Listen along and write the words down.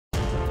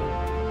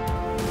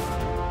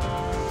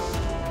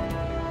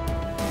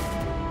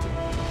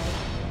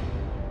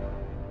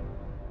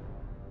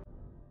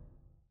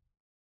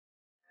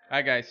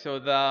Alright, guys. So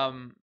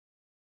the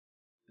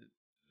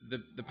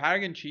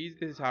Paragon cheese,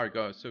 this is how it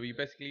goes. So you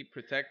basically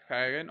protect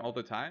Paragon all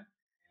the time,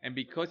 and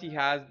because he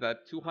has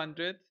that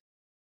 200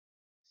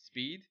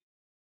 speed,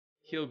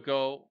 he'll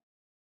go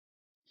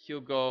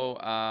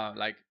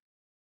like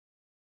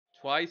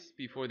twice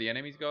before the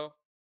enemies go.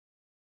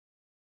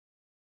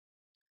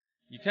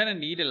 You kind of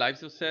need a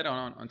lifesteal set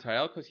on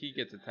Tyrell because he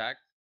gets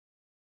attacked.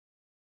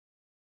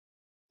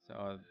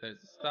 So there's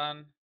a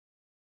stun.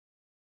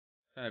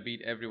 Trying to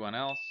beat everyone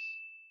else.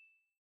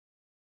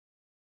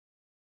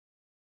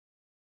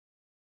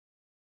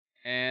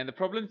 And the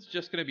problem is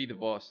just going to be the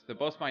boss. The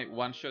boss might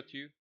one-shot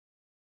you.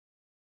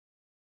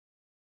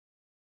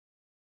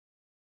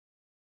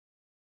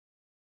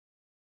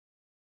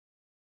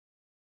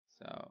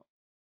 So,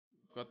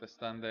 got the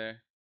stun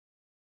there.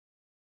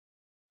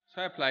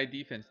 Try apply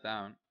defense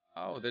down.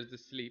 Oh, there's the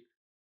sleep.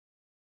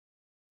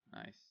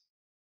 Nice.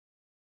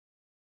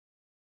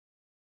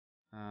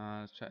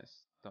 Let's try to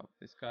stop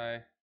this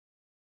guy.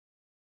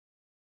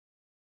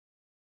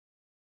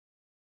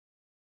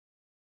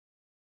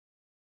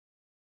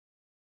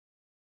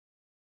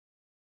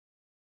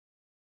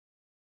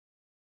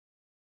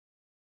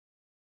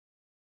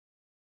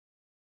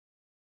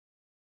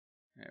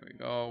 There we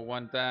go.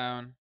 One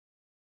down.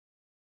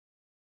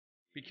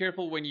 Be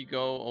careful when you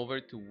go over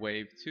to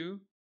wave 2.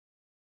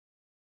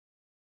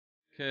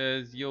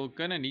 Because you're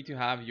gonna need to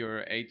have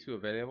your A2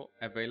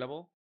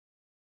 available.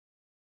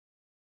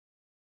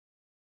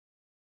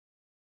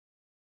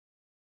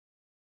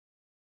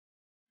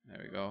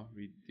 There we go.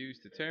 Reduce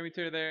the turn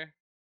meter there.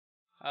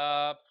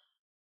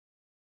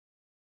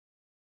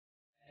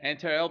 And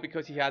Terrell,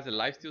 because he has a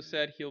lifesteal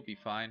set, he'll be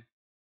fine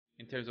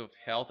in terms of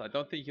health. I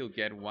don't think he'll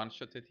get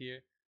one-shotted here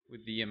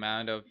with the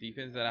amount of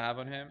defense that I have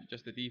on him.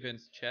 Just the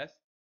defense chest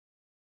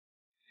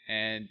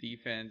and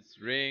defense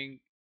ring.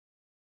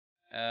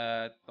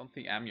 Don't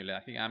think amulet.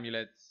 I think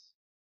amulets.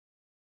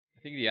 I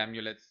think the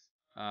amulets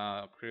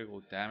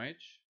critical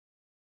damage.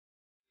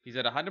 He's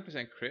at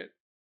 100% crit,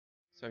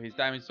 so his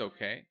damage is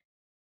okay.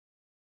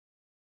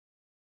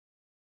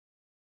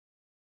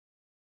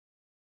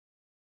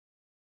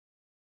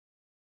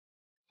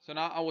 So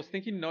now I was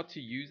thinking not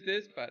to use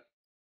this, but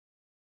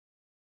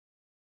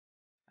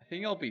I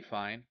think I'll be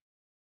fine.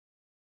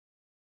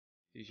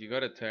 She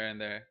got a turn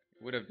there.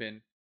 It would have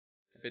been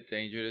a bit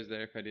dangerous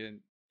there if I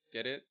didn't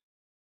get it.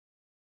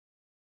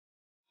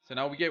 So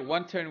now we get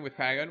one turn with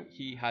Paragon.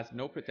 He has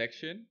no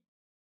protection,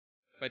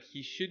 but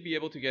he should be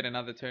able to get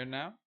another turn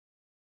now.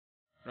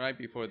 Right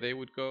before they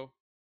would go.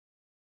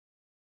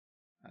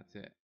 That's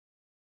it.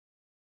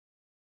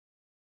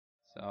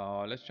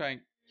 So let's try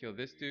and kill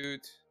this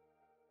dude.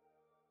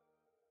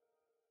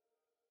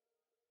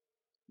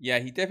 Yeah,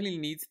 he definitely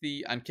needs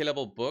the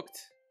unkillable booked.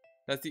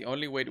 That's the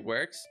only way it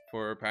works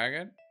for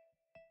Paragon.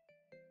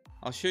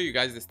 I'll show you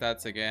guys the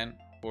stats again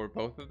for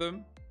both of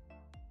them.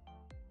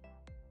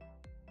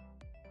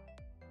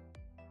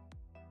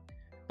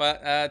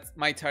 But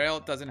my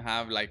Tyrell doesn't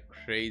have like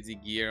crazy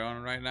gear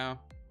on right now.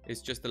 It's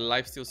just the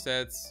lifesteal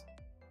sets.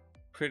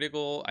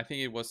 Critical, I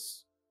think it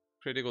was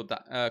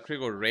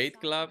critical raid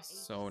gloves,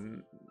 so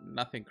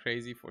nothing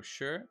crazy for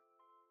sure.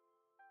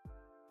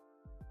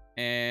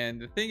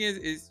 And the thing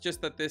is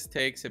just that this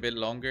takes a bit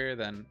longer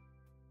than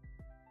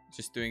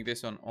just doing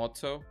this on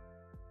auto.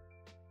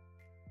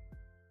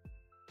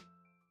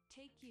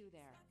 Take you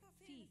there.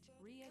 Feet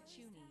Ria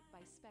Chuni by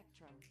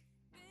Spectrum.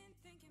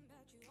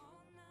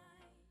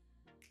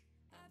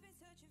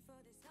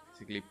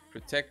 Basically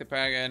protect the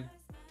Paragon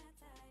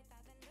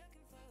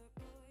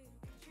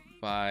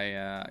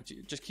by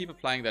just keep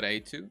applying that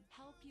A2.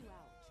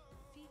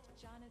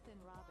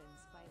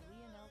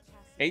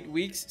 8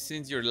 weeks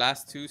since your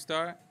last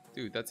 2-star?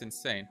 Dude, that's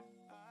insane.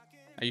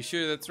 Are you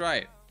sure that's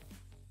right?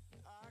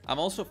 I'm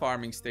also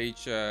farming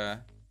stage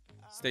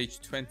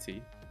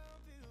 20.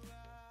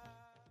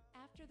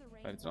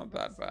 But it's not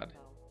that bad.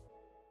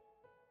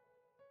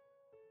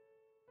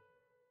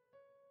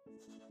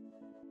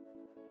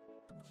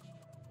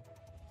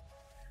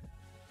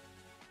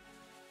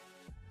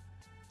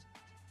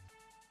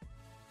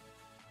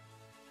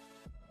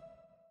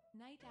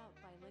 Night Out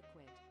by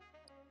Liquid.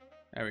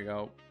 There we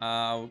go.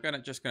 We're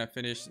just gonna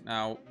finish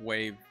now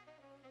wave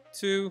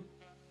 2.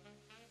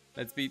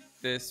 Let's beat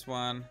this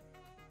one.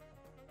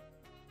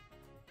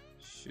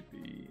 Should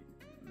be.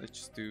 Let's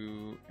just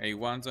do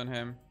A1s on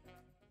him.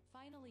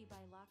 Finally by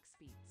Lock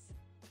Speeds.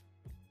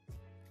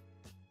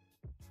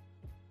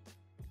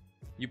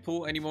 You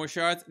pull any more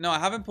shards? No, I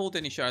haven't pulled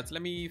any shards.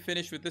 Let me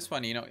finish with this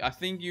one. You know, I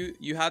think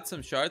you had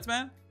some shards,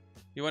 man.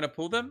 You want to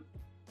pull them?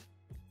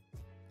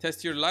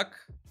 Test your luck.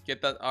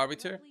 Get that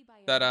arbiter.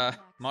 That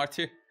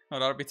martyr.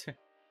 Not arbiter.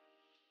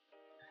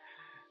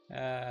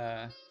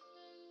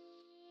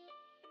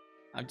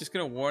 I'm just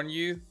gonna warn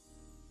you.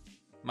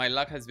 My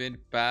luck has been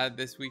bad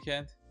this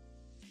weekend.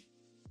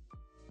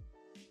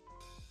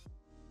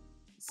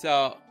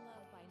 So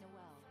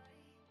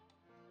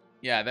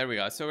yeah, there we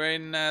go. So we're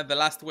in the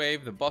last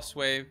wave, the boss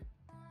wave.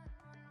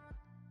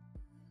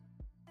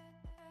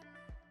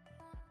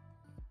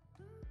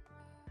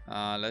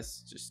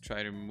 Let's just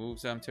try to move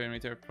some turn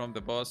meter from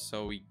the boss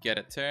so we get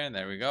a turn.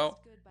 There we go.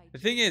 The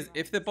thing is,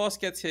 if the boss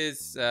gets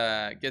his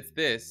gets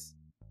this,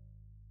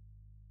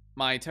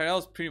 my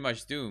Tyrell's pretty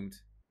much doomed.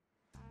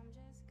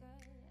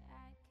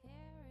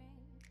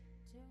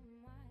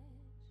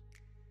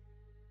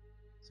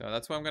 So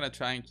that's why I'm gonna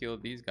try and kill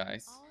these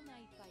guys.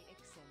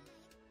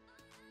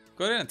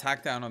 Go and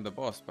attack down on the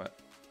boss, but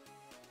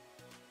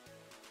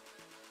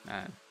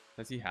man,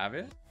 does he have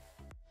it?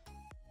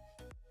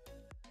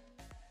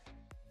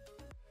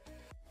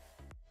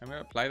 I'm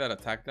gonna apply that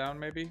attack down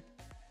maybe.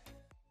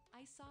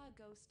 I saw a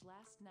ghost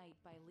last night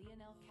by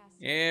Lionel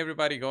Cassie.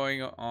 Everybody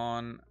going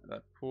on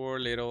that poor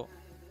little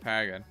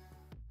Paragon.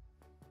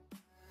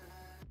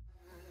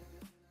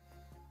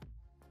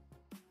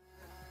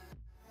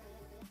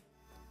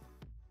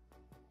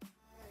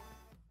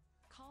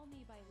 Call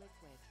me by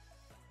Liquid.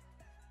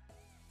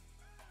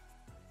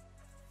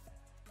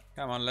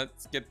 Come on,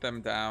 let's get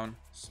them down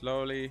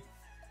slowly.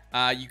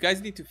 You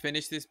guys need to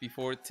finish this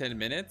before 10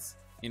 minutes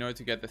in order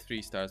to get the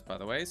 3 stars, by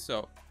the way.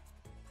 So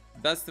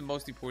that's the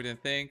most important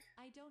thing.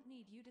 I don't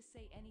need you to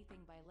say anything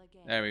by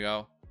Legay. There we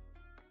go.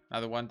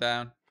 Another one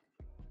down.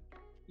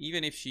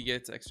 Even if she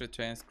gets extra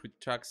chance,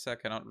 Kutraxa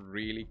cannot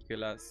really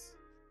kill us.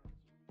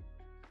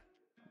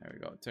 There we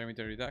go. Turn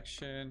meter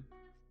reduction.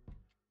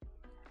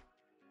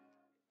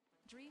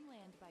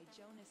 Dreamland by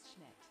Jonas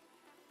Schmidt.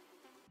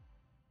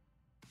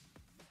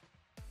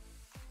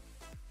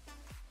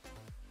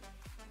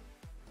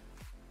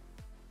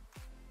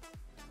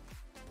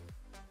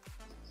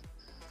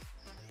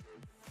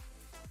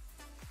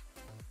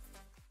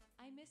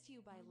 I Miss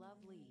You by Love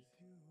Lee.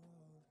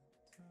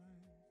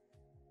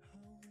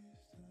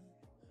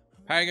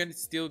 Paragon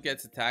still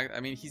gets attacked. I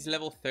mean, he's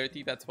level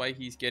 30. That's why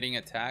he's getting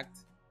attacked.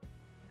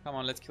 Come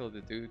on, let's kill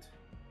the dude.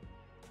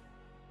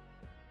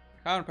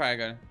 Come on,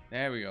 Paragon.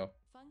 There we go.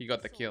 He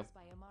got the kill.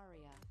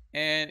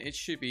 And it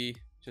should be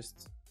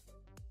just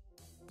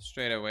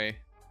straight away.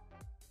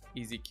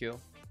 Easy kill.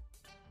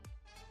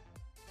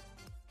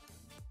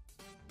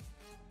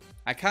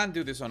 I can't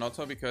do this on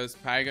auto because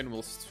Paragon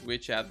will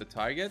switch out the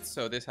target.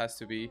 So this has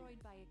to be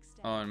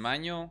on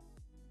manual.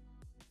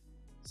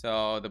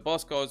 So the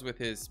boss goes with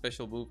his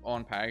special move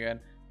on Paragon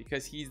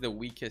because he's the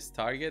weakest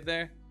target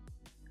there.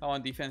 Come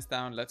on, defense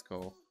down. Let's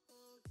go.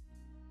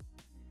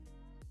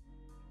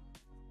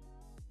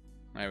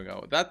 There we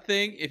go. That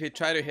thing, if it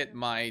try to hit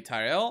my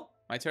Tyrell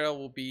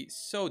will be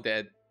so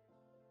dead.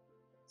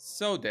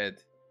 So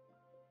dead.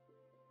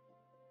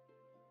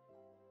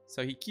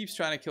 So he keeps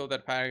trying to kill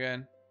that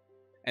Paragon.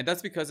 And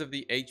that's because of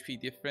the HP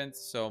difference.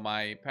 So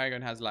my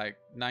Paragon has like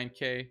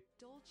 9k.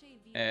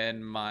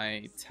 And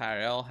my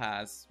Tyrell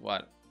has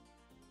what?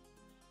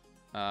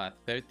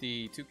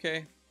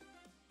 32k.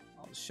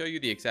 I'll show you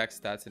the exact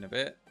stats in a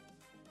bit.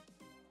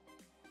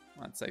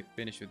 Once I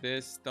finish with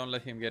this. Don't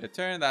let him get a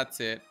turn. That's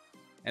it.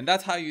 And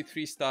that's how you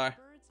 3-star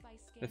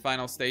the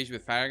final stage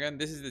with Paragon.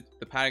 This is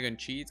the Paragon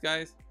cheats,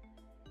 guys.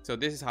 So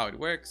this is how it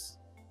works.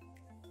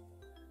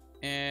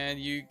 And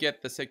you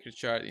get the sacred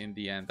shard in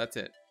the end. That's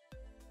it.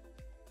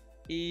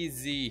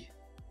 Easy.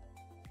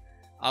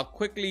 I'll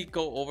quickly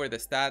go over the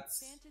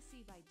stats.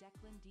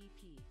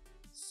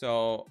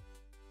 So,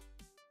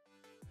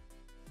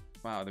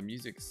 wow, the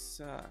music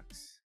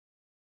sucks.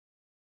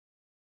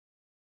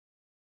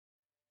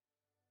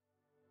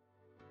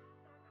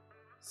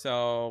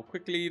 So,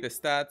 quickly, the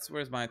stats.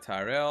 Where's my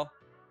Tyrell?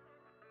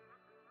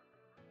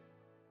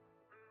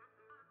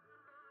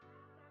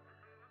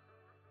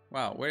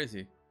 Wow, where is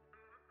he?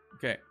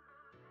 Okay.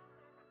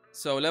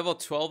 So, level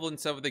 12 on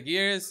some of the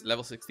gears,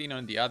 level 16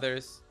 on the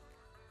others.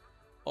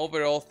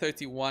 Overall,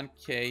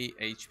 31k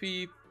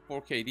HP,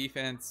 4k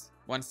defense,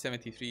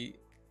 173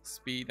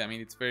 speed. I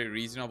mean, it's very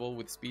reasonable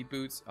with speed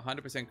boots.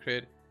 100%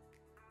 crit,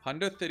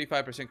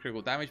 135%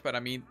 critical damage. But I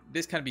mean,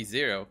 this can be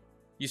 0.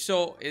 You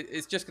saw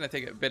it's just going to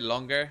take a bit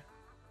longer.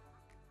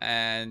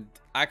 And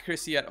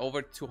accuracy at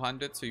over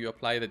 200. So you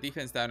apply the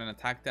defense down and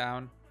attack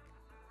down.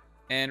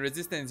 And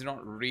resistance is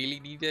not really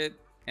needed.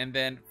 And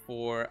then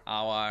for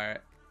our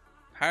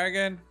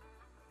Paragon,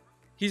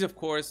 he's of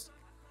course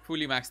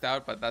fully maxed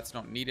out, but that's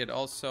not needed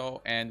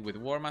also. And with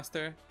War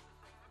Master.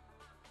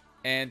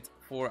 And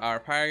for our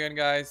Paragon,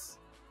 guys,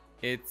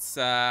 it's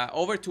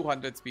over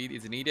 200 speed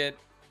is needed.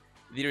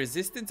 The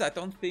resistance, I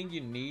don't think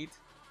you need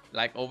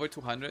like over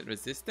 200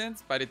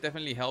 resistance, but it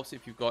definitely helps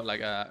if you've got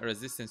like a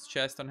resistance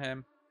chest on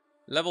him.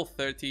 Level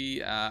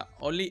 30,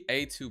 only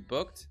A2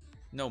 booked,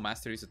 no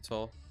masteries at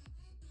all.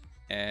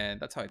 And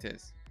that's how it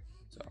is.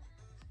 So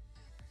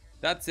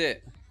that's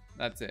it.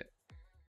 That's it.